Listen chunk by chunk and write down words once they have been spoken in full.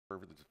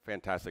It's a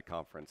fantastic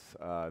conference.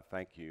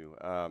 Thank you.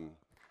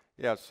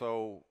 Yeah,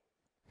 so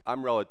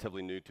I'm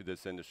relatively new to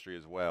this industry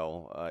as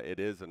well. It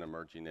is an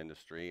emerging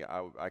industry.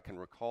 I can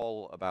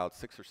recall about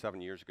 6 or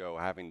 7 years ago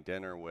having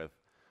dinner with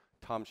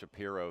Tom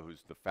Shapiro,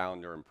 who's the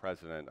founder and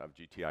president of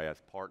GTIS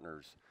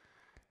Partners.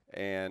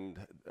 And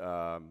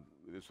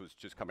this was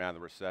just coming out of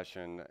the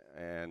recession,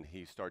 and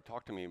he started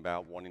talking to me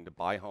about wanting to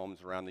buy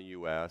homes around the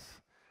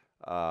U.S.,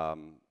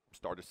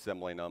 start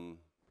assembling them,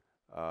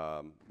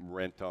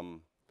 rent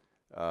them,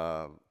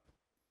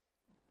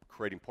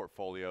 creating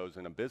portfolios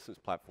and a business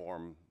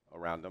platform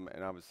around them.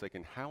 And I was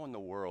thinking, how in the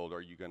world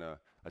are you going to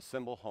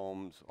assemble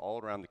homes all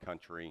around the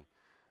country,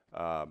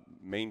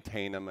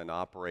 maintain them and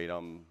operate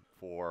them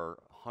for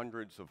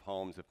hundreds of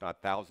homes, if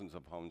not thousands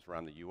of homes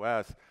around the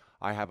U.S.?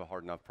 I have a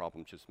hard enough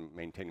problem just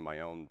maintaining my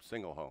own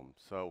single home.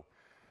 So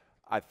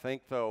I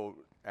think, though,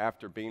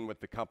 after being with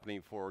the company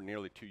for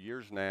nearly 2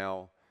 years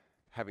now,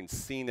 having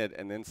seen it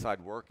and the inside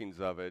workings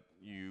of it,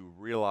 you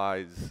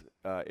realize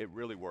it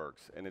really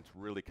works and it's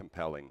really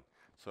compelling.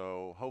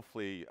 So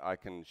hopefully I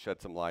can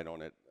shed some light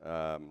on it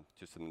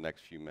just in the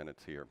next few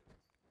minutes here.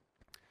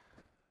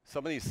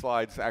 Some of these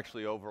slides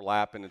actually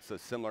overlap, and it's a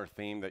similar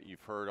theme that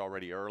you've heard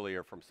already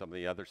earlier from some of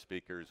the other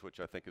speakers, which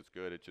I think is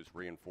good. It just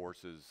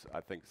reinforces,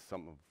 I think,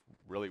 some of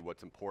really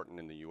what's important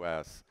in the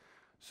U.S.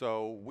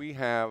 So we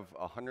have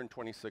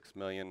 126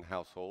 million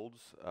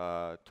households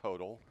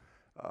total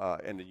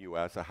in the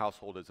U.S. A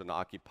household is an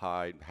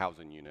occupied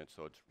housing unit,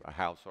 so it's a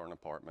house or an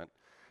apartment.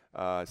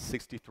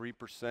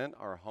 63%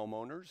 are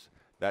homeowners.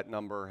 That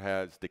number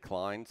has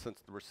declined since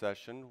the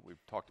recession.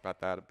 We've talked about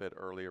that a bit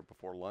earlier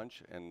before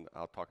lunch, and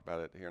I'll talk about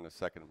it here in a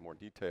second in more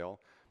detail.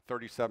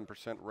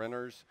 37%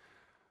 renters.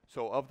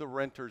 So of the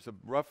renters,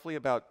 roughly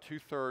about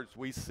 2/3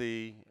 we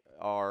see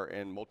are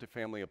in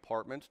multifamily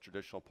apartments,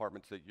 traditional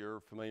apartments that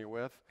you're familiar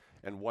with,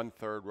 and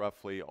 1/3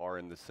 roughly are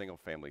in the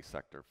single-family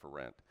sector for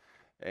rent.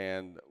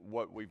 And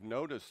what we've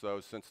noticed, though,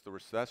 since the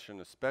recession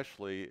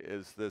especially,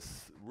 is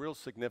this real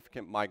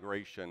significant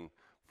migration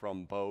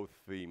from both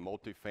the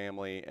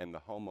multifamily and the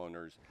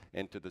homeowners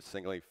into the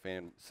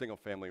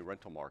single-family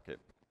rental market.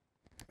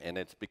 And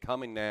it's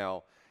becoming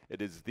now, it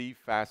is the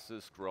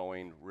fastest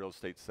growing real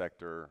estate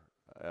sector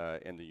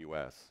in the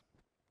U.S.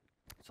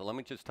 So let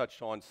me just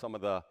touch on some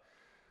of the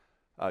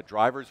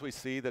drivers we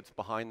see that's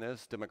behind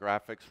this: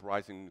 demographics,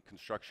 rising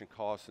construction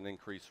costs, and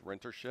increased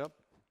rentership.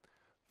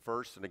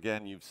 First, and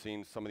again, you've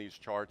seen some of these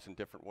charts in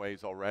different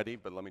ways already,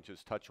 but let me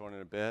just touch on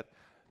it a bit.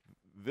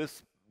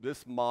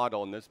 This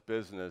model and this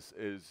business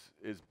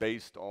is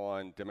based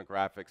on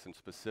demographics and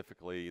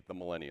specifically the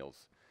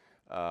millennials.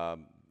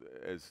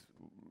 As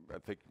I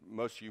think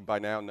most of you by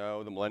now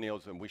know, the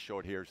millennials, and we show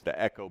it here, is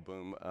the echo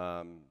boom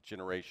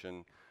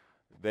generation.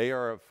 They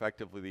are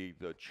effectively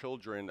the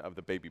children of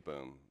the baby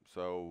boom.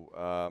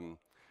 So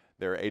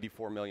they're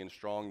 84 million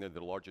strong. They're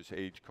the largest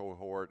age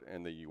cohort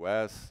in the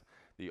U.S.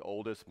 The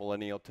oldest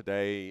millennial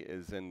today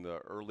is in the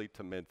early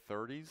to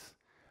mid-30s.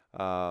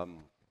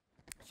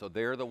 So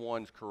they're the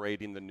ones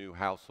creating the new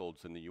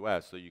households in the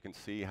U.S. So you can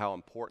see how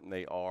important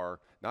they are,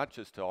 not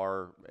just to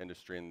our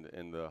industry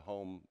in the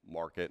home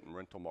market and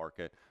rental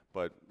market,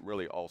 but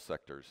really all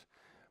sectors.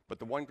 But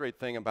the one great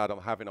thing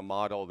about having a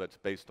model that's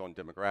based on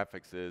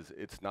demographics is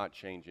it's not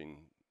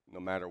changing no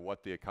matter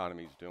what the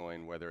economy's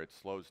doing, whether it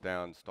slows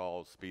down,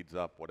 stalls, speeds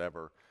up,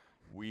 whatever.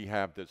 We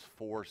have this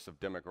force of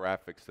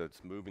demographics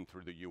that's moving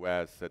through the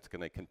U.S. that's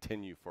going to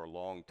continue for a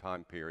long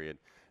time period,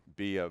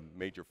 be a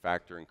major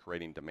factor in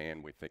creating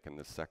demand, we think, in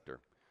this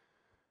sector.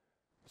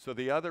 So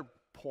the other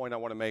point I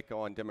want to make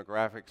on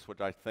demographics,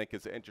 which I think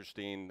is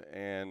interesting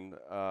and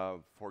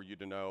for you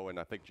to know, and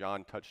I think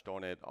John touched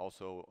on it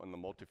also on the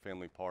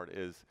multifamily part,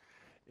 is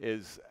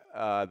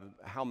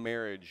how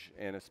marriage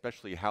and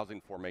especially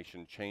housing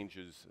formation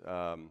changes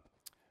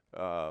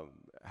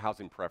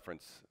housing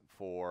preference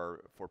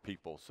for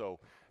people. So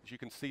as you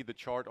can see the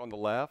chart on the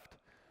left,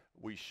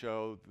 we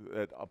show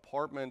that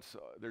apartments,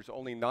 there's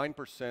only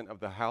 9%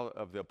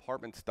 of the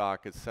apartment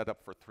stock is set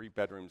up for 3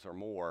 bedrooms or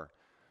more,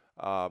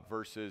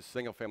 versus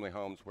single-family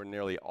homes, where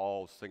nearly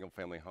all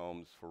single-family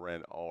homes for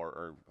rent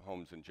or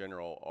homes in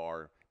general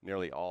are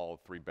nearly all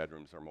 3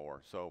 bedrooms or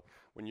more. So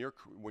when you're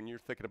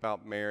thinking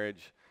about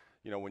marriage,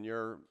 you know, when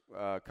you're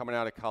coming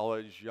out of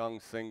college, young,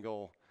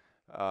 single,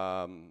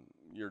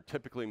 you're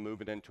typically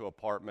moving into an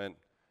apartment.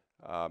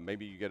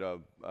 Maybe you get a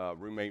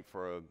roommate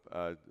for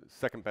a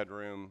second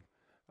bedroom.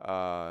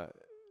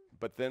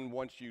 But then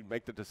once you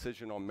make the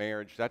decision on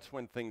marriage, that's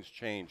when things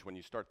change, when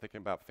you start thinking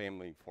about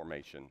family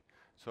formation.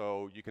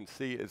 So you can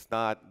see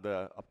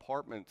the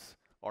apartments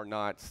are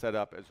not set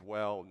up as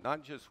well,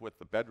 not just with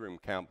the bedroom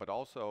count, but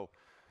also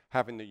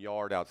having the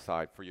yard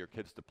outside for your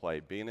kids to play,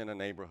 being in a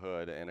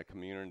neighborhood and a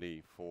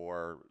community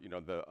for, you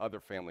know, the other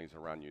families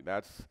around you.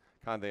 That's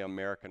kind of the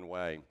American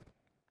way.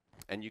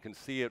 And you can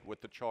see it with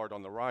the chart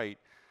on the right.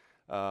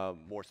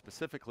 More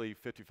specifically,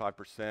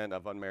 55%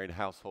 of unmarried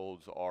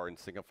households are in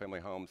single-family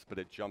homes, but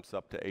it jumps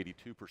up to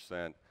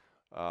 82%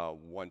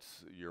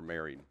 once you're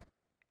married.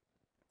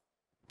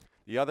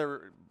 The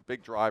other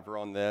big driver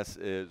on this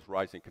is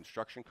rising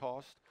construction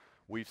costs.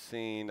 we've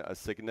seen a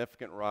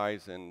significant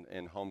rise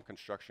in home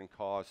construction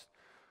costs.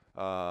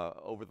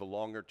 Over the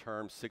longer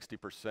term,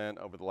 60%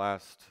 over the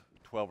last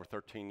 12 or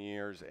 13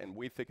 years, and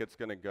we think it's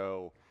going to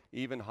go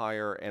even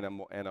higher and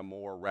a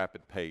more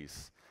rapid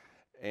pace.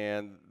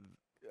 And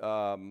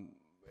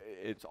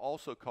it's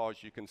also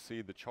caused, you can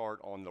see the chart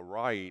on the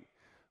right,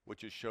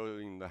 which is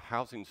showing the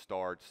housing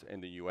starts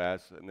in the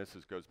U.S., and this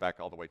goes back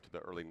all the way to the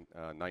early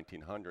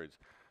 1900s.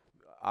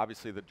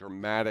 Obviously, the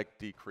dramatic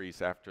decrease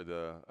after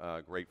the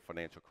great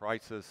financial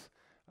crisis.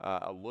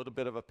 A little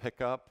bit of a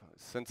pickup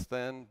since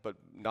then, but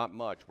not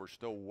much. We're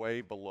still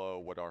way below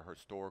what our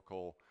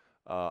historical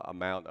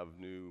amount of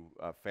new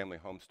family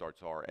home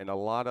starts are. And a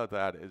lot of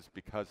that is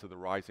because of the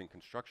rising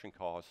construction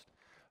cost,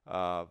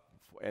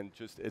 and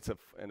just it's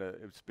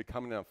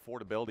becoming an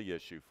affordability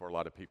issue for a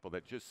lot of people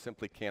that just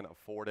simply can't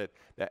afford it.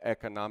 The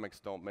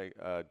economics don't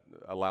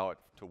allow it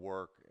to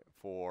work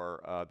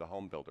for the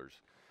home builders.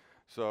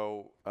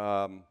 So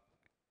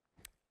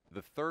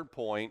the third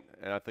point,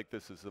 and I think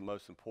this is the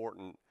most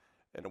important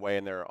in a way,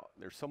 and they're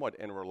somewhat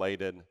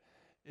interrelated,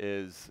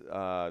 is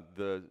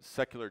the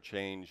secular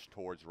change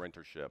towards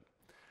rentership.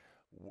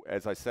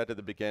 As I said at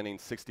the beginning,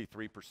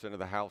 63% of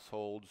the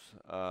households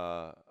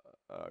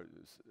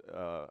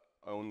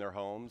own their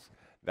homes.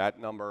 That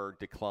number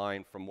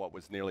declined from what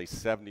was nearly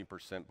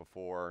 70%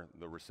 before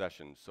the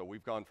recession. So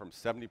we've gone from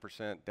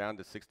 70% down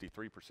to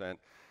 63%.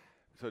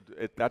 So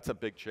that's a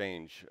big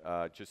change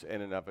just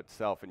in and of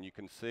itself. And you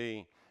can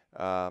see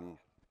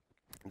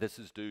this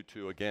is due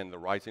to, again, the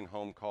rising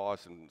home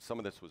costs, and some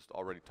of this was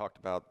already talked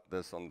about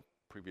this on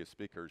previous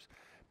speakers.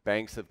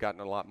 Banks have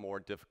gotten a lot more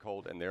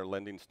difficult in their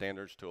lending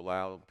standards to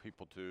allow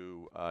people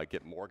to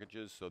get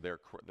mortgages, so the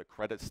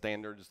credit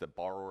standards that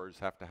borrowers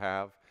have to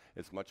have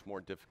is much more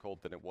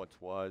difficult than it once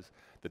was.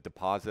 The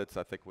deposits,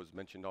 I think was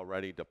mentioned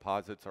already,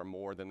 deposits are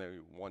more than they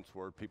once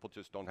were. People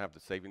just don't have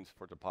the savings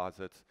for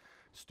deposits.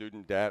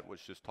 Student debt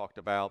was just talked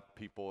about.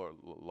 People,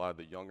 a lot of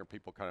the younger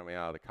people coming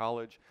out of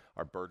college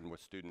are burdened with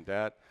student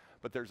debt.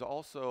 But there's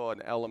also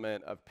an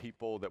element of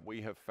people that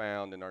we have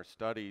found in our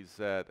studies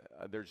that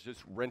there's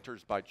just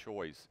renters by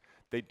choice.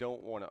 They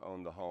don't want to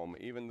own the home,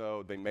 even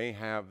though they may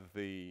have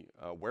the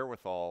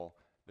wherewithal,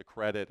 the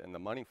credit, and the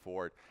money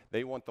for it.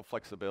 They want the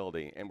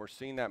flexibility, and we're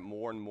seeing that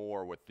more and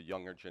more with the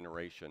younger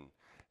generation.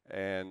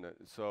 And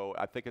so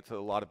I think it's a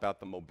lot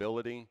about the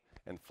mobility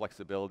and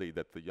flexibility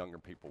that the younger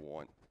people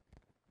want.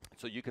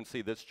 So you can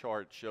see this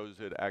chart shows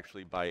it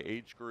actually by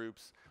age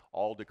groups,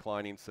 all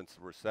declining since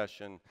the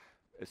recession,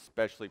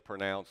 especially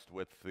pronounced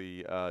with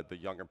the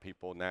younger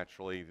people,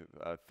 naturally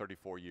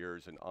 34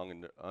 years and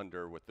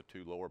under with the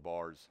two lower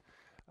bars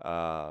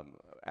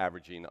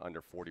averaging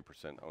under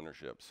 40%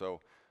 ownership.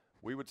 So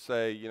we would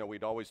say, you know,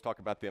 we'd always talk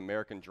about the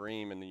American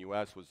dream in the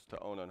U.S. was to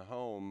own a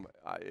home.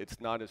 It's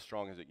not as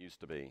strong as it used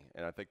to be,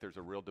 and I think there's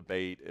a real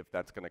debate if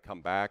that's going to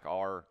come back.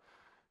 Our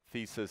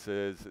thesis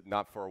is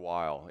not for a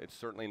while. It's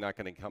certainly not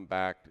going to come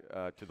back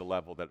to the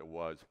level that it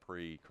was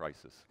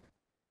pre-crisis.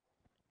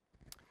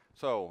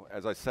 So,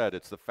 as I said,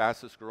 it's the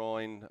fastest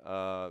growing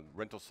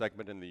rental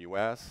segment in the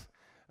U.S.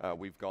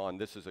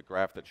 This is a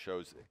graph that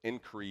shows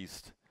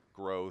increased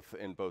growth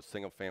in both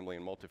single family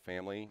and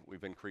multifamily.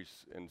 We've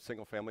increased in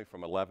single family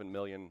from 11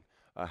 million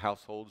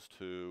households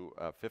to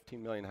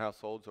 15 million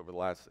households over the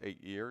last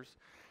 8 years.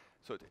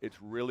 So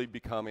it's really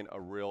becoming a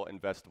real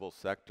investable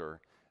sector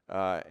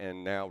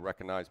and now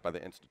recognized by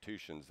the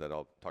institutions that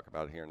I'll talk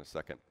about here in a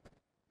second.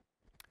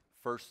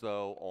 First,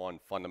 though, on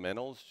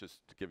fundamentals,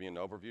 just to give you an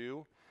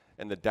overview.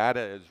 And the data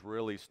is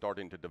really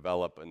starting to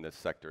develop in this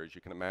sector. As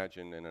you can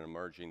imagine, in an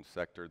emerging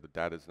sector, the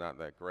data is not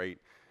that great.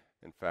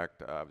 In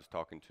fact, I was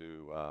talking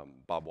to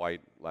Bob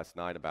White last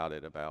night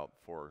about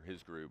for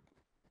his group,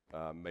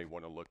 may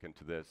want to look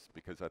into this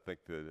because I think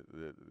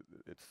the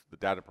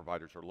data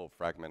providers are a little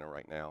fragmented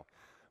right now.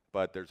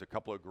 But there's a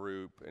couple of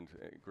groups,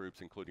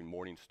 including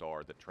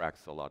Morningstar, that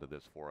tracks a lot of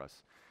this for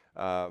us.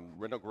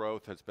 Rental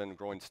growth has been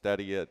growing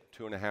steady at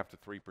 2.5% to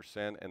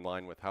 3% in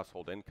line with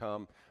household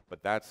income,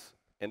 but that's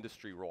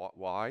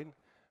industry-wide.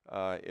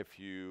 If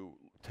you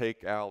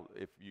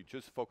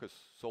just focus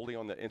solely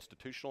on the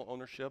institutional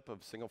ownership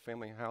of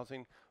single-family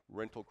housing,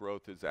 rental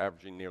growth is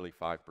averaging nearly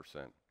 5%.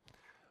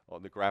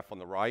 On the graph on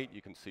the right,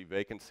 you can see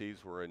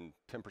vacancies were in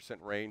 10%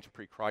 range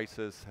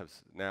pre-crisis, have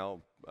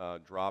now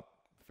dropped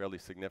fairly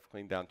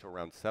significantly down to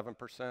around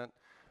 7%.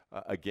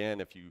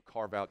 Again, if you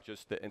carve out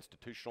just the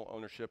institutional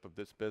ownership of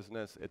this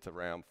business, it's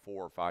around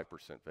 4 or 5%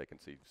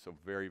 vacancy. So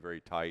very,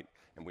 very tight,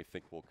 and we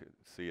think we'll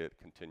see it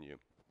continue.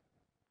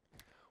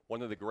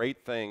 One of the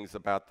great things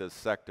about this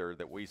sector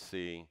that we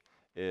see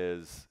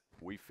is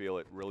we feel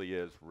it really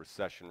is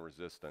recession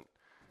resistant.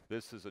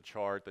 This is a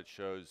chart that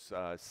shows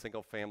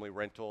single family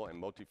rental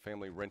and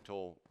multifamily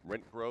rental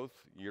rent growth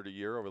year to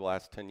year over the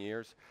last 10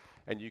 years.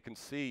 And you can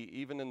see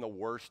even in the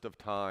worst of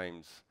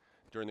times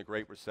during the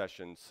Great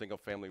Recession, single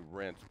family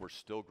rents were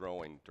still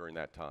growing during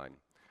that time.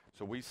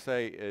 So we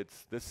say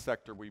this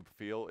sector we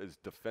feel is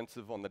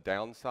defensive on the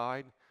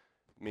downside,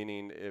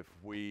 meaning if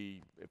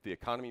the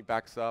economy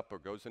backs up or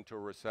goes into a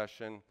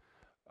recession,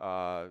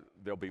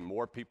 there'll be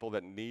more people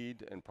that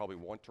need and probably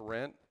want to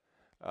rent.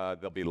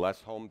 There'll be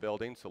less home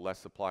building, so less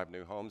supply of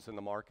new homes in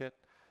the market.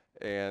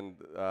 And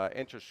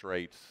interest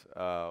rates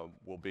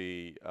will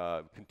be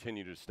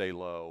continue to stay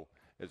low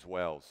as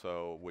well,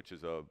 so which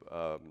is a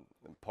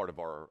part of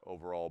our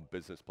overall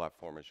business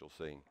platform, as you'll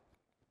see.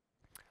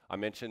 I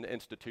mentioned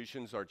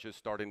institutions are just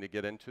starting to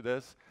get into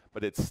this,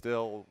 but it's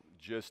still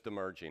just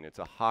emerging. It's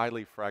a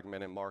highly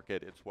fragmented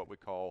market. It's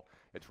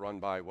run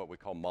by what we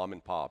call mom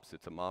and pops.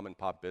 It's a mom and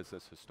pop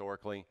business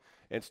historically.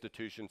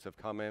 Institutions have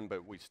come in,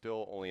 but we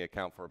still only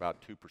account for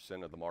about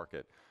 2% of the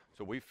market.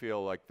 So we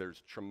feel like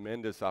there's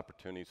tremendous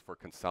opportunities for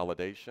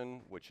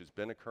consolidation, which has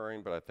been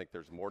occurring, but I think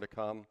there's more to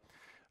come.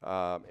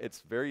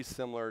 It's very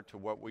similar to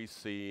what we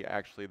see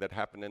actually that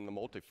happened in the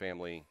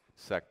multifamily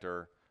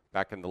sector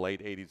back in the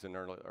late 80s and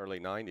early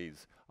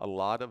 90s. A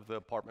lot of the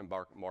apartment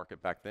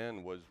market back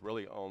then was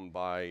really owned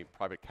by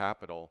private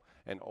capital,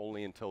 and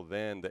only until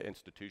then the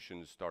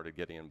institutions started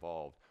getting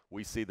involved.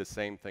 We see the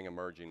same thing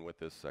emerging with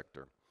this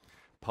sector.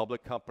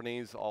 Public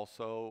companies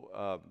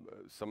also,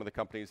 some of the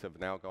companies have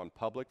now gone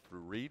public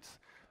through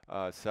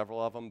REITs,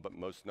 several of them, but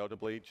most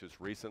notably, just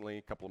recently,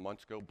 a couple of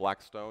months ago,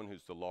 Blackstone,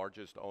 who's the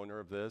largest owner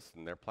of this,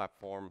 and their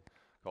platform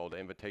called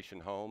Invitation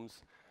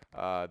Homes,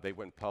 they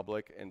went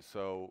public, and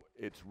so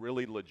it's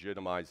really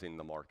legitimizing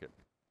the market.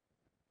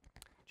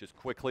 Just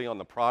quickly on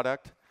the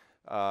product,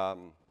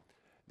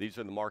 these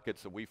are the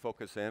markets that we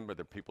focus in, but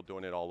there are people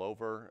doing it all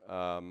over.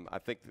 I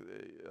think,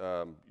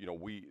 you know,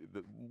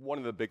 one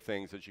of the big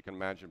things, as you can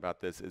imagine about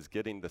this, is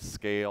getting the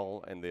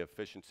scale and the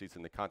efficiencies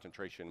and the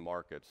concentration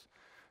markets.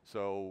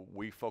 So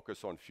we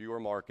focus on fewer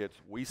markets.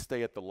 We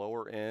stay at the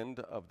lower end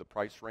of the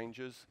price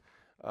ranges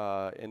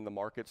in the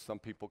market. Some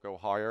people go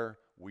higher.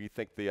 We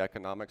think the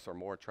economics are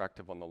more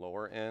attractive on the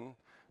lower end.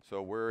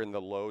 So we're in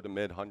the low to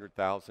mid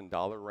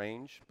 $100,000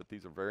 range, but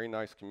these are very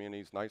nice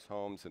communities, nice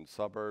homes in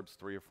suburbs,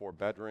 3 or 4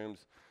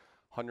 bedrooms,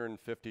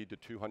 150 to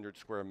 200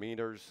 square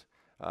meters,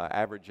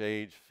 average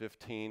age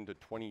 15 to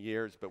 20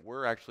 years, but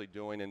we're actually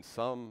doing in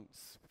some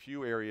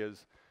few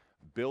areas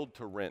build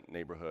to rent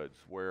neighborhoods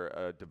where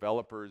a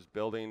developer is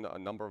building a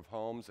number of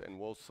homes and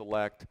we'll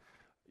select,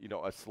 you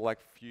know, a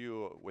select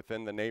few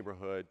within the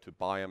neighborhood to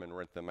buy them and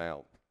rent them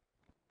out.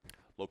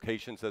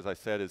 Locations, as I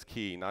said, is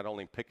key. Not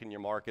only picking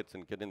your markets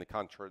and getting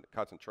the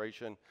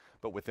concentration,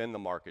 but within the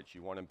markets.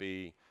 You want to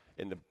be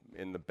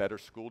in the better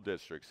school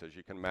districts. As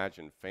you can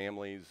imagine,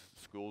 families,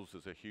 schools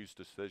is a huge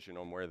decision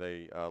on where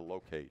they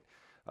locate.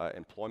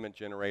 Employment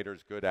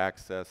generators, good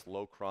access,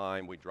 low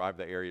crime. We drive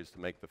the areas to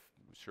make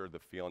sure the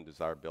feel and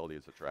desirability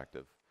is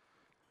attractive.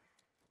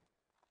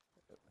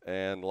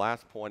 And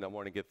last point I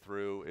want to get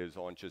through is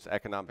on just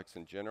economics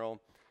in general.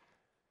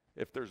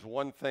 If there's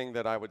one thing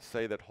that I would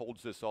say that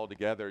holds this all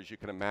together, as you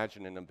can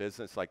imagine in a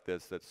business like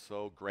this that's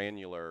so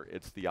granular,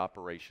 it's the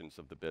operations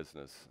of the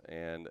business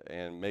and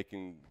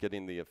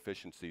getting the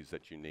efficiencies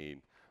that you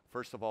need.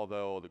 First of all,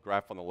 though, the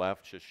graph on the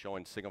left just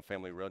showing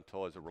single-family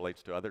rental as it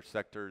relates to other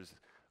sectors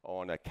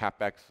on a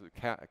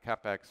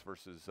CapEx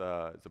versus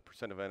as a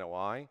percent of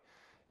NOI.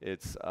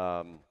 It's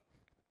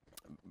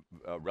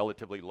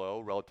relatively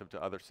low relative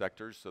to other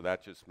sectors, so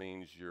that just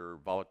means your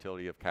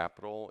volatility of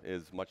capital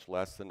is much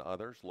less than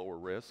others, lower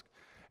risk.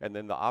 And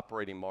then the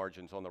operating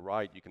margins on the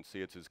right, you can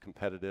see it's as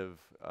competitive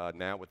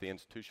now with the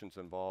institutions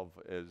involved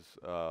as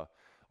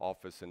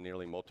office and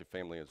nearly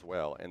multifamily as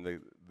well.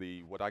 And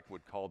what I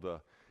would call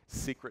the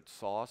secret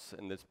sauce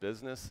in this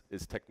business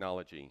is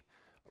technology.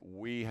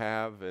 We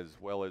have, as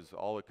well as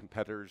all the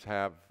competitors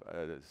have,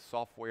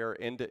 software,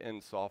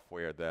 end-to-end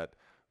software that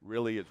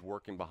really is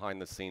working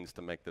behind the scenes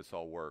to make this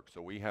all work.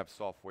 So we have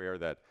software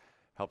that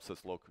helps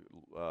us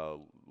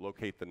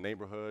locate the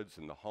neighborhoods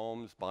and the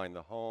homes, buying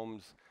the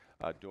homes,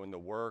 doing the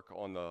work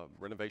on the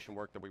renovation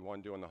work that we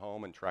want to do in the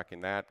home and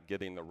tracking that,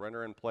 getting the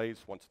renter in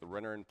place. Once the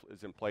renter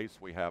is in place,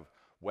 we have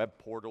web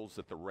portals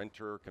that the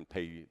renter can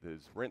pay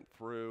his rent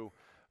through,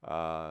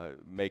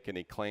 make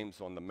any claims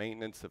on the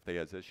maintenance if they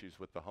has issues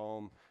with the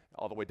home,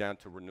 all the way down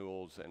to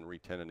renewals and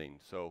re-tenanting.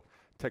 So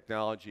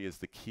technology is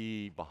the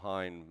key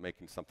behind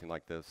making something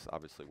like this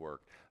obviously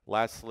work.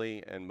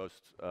 Lastly, and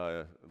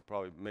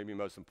probably maybe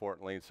most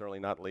importantly, and certainly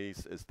not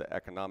least, is the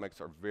economics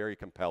are very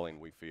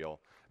compelling, we feel,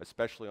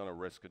 especially on a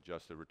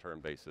risk-adjusted return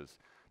basis.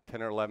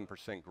 10 or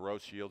 11%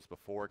 gross yields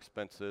before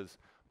expenses.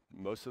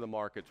 Most of the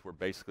markets we're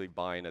basically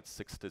buying at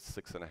 6 to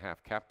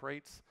 6.5 cap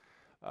rates.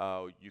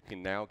 You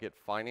can now get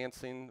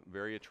financing,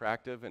 very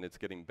attractive, and it's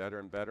getting better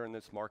and better in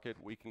this market.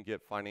 We can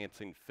get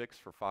financing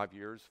fixed for 5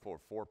 years for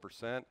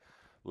 4%,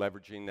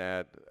 leveraging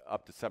that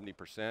up to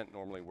 70%.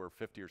 Normally we're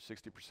 50 or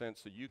 60%,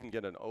 so you can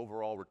get an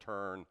overall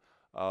return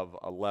of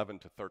 11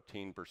 to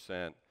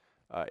 13%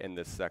 in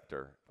this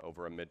sector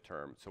over a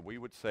midterm. So we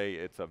would say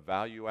it's a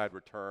value-add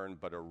return,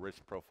 but a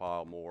risk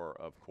profile more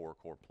of core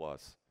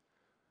plus.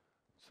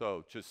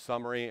 So just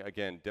summary,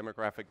 again,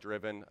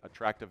 demographic-driven,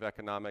 attractive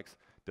economics,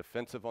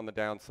 defensive on the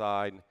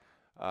downside.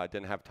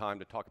 Didn't have time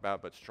to talk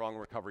about, but strong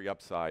recovery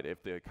upside.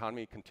 If the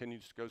economy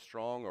continues to go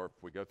strong, or if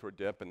we go through a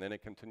dip and then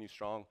it continues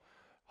strong,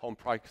 home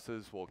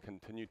prices will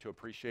continue to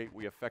appreciate.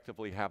 We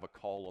effectively have a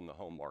call on the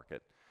home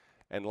market.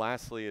 And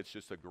lastly, it's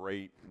just a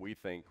great, we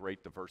think,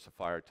 great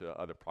diversifier to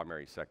other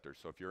primary sectors.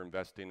 So if you're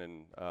investing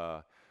in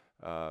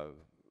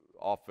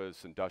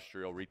office,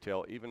 industrial,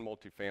 retail, even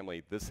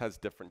multifamily, this has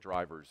different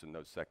drivers in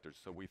those sectors.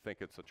 So we think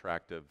it's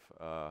attractive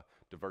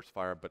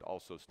diversifier, but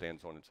also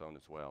stands on its own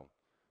as well.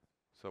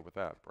 So with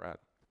that, Brad.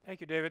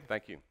 Thank you, David.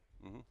 Thank you.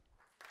 Mm-hmm.